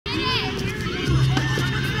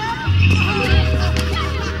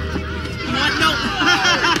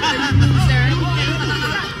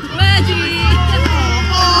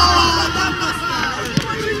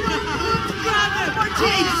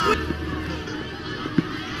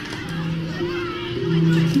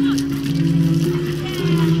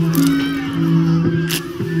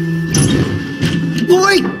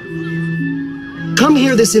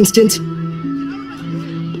this instant?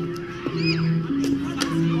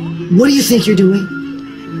 What do you think you're doing?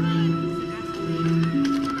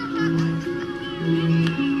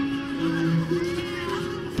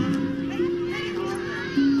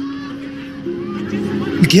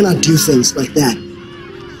 You cannot do things like that.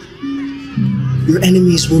 Your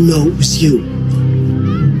enemies will know it was you.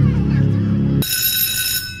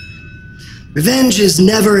 Revenge is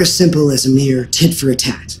never as simple as a mere tit for a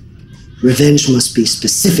tat. Revenge must be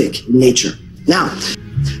specific in nature. Now,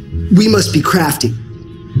 we must be crafty.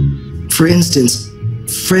 For instance,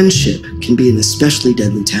 friendship can be an especially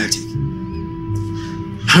deadly tactic.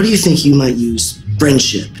 How do you think you might use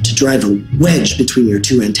friendship to drive a wedge between your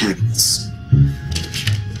two antagonists?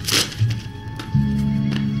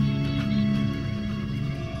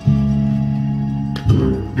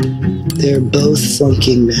 They're both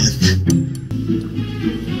flunking meth.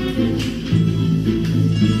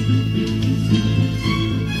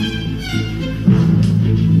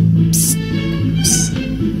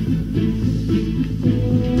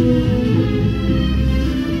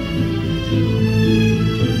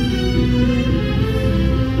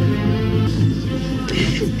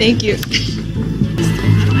 Thank you.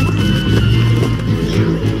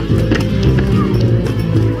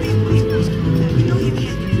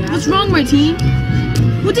 What's wrong, Martine?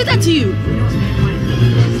 Who did that to you?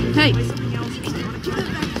 Hey.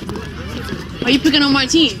 Why are you picking on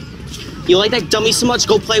Martine? You like that dummy so much,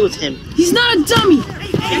 go play with him. He's not a dummy.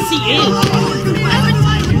 Yes, he is.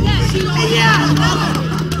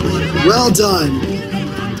 Well done.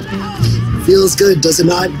 Feels good, does it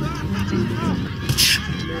not?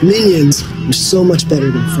 Minions are so much better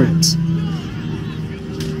than friends.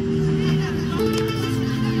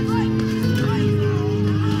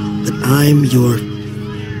 But I'm your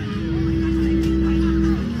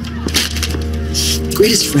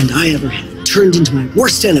greatest friend I ever had, turned into my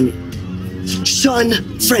worst enemy. Shun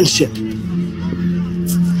friendship.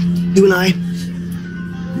 You and I,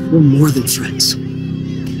 we're more than friends.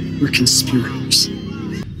 We're conspirators.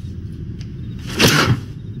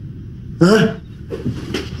 Huh?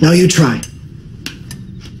 Now you try.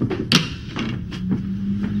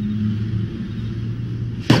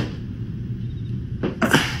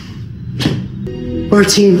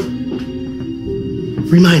 Martine,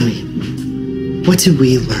 remind me, what did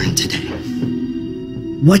we learn today?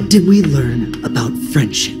 What did we learn about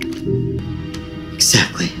friendship?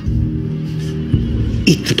 Exactly.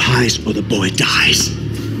 Eat the pies or the boy dies.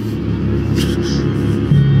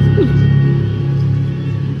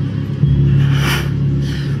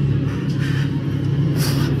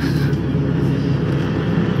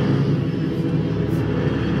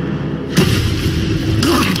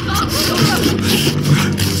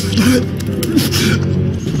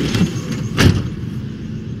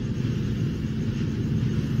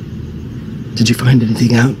 Did you find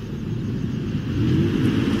anything out?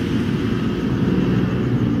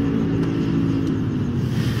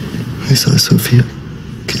 I saw Sophia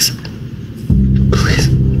kiss it. Please.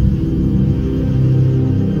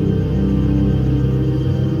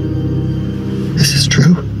 This is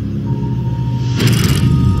true?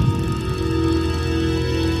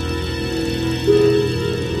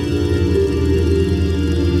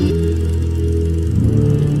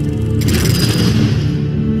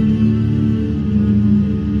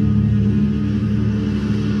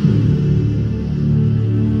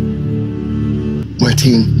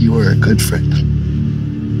 Martine, you were a good friend.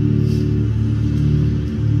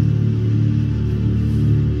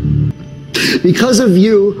 Because of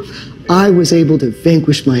you, I was able to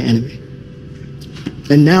vanquish my enemy.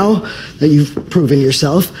 And now that you've proven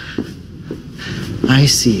yourself, I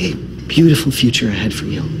see a beautiful future ahead for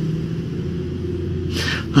you.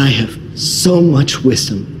 I have so much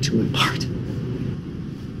wisdom to impart.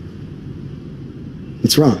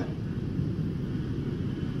 It's wrong.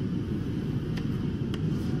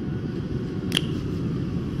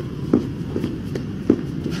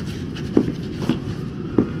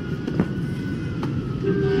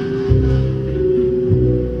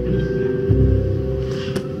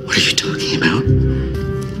 What are you talking about?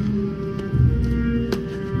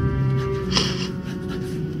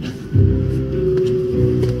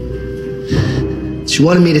 She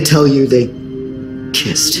wanted me to tell you they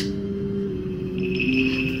kissed.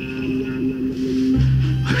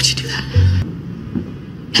 Why would you do that?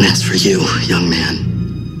 And as for you, young man,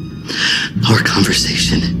 our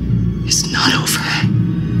conversation is not over.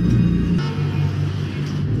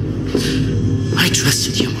 I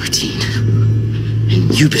trusted you, Martine,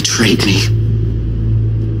 and you betrayed me.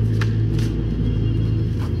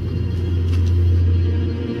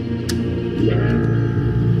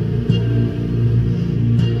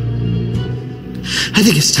 I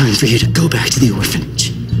think it's time for you to go back to the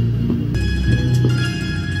orphanage.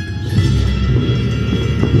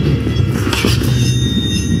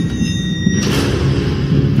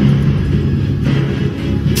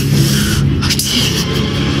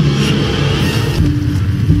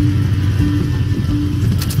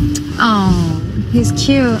 Oh, he's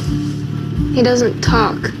cute. He doesn't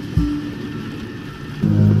talk.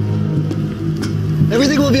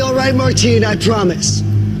 Everything will be all right, Martine, I promise.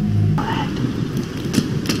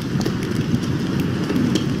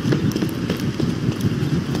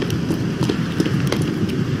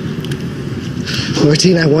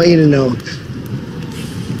 Martine, I want you to know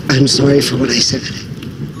I'm sorry for what I said.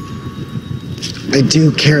 I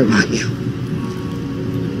do care about you.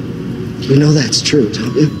 You know that's true,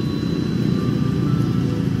 don't you?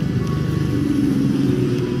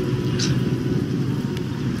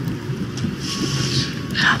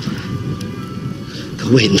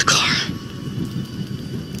 Go wait in the car.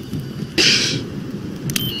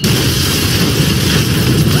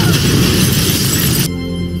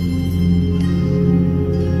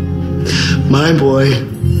 My boy,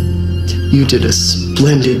 you did a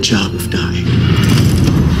splendid job of dying.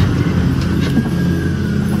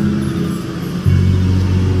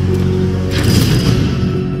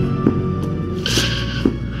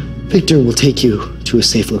 Victor will take you to a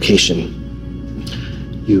safe location.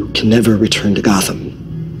 You can never return to Gotham.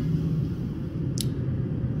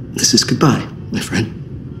 This is goodbye, my friend.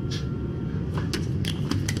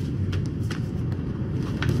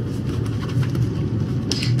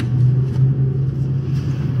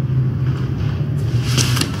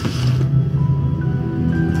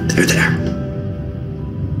 There.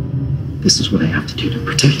 This is what I have to do to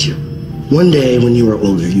protect you. One day, when you are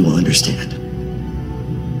older, you will understand.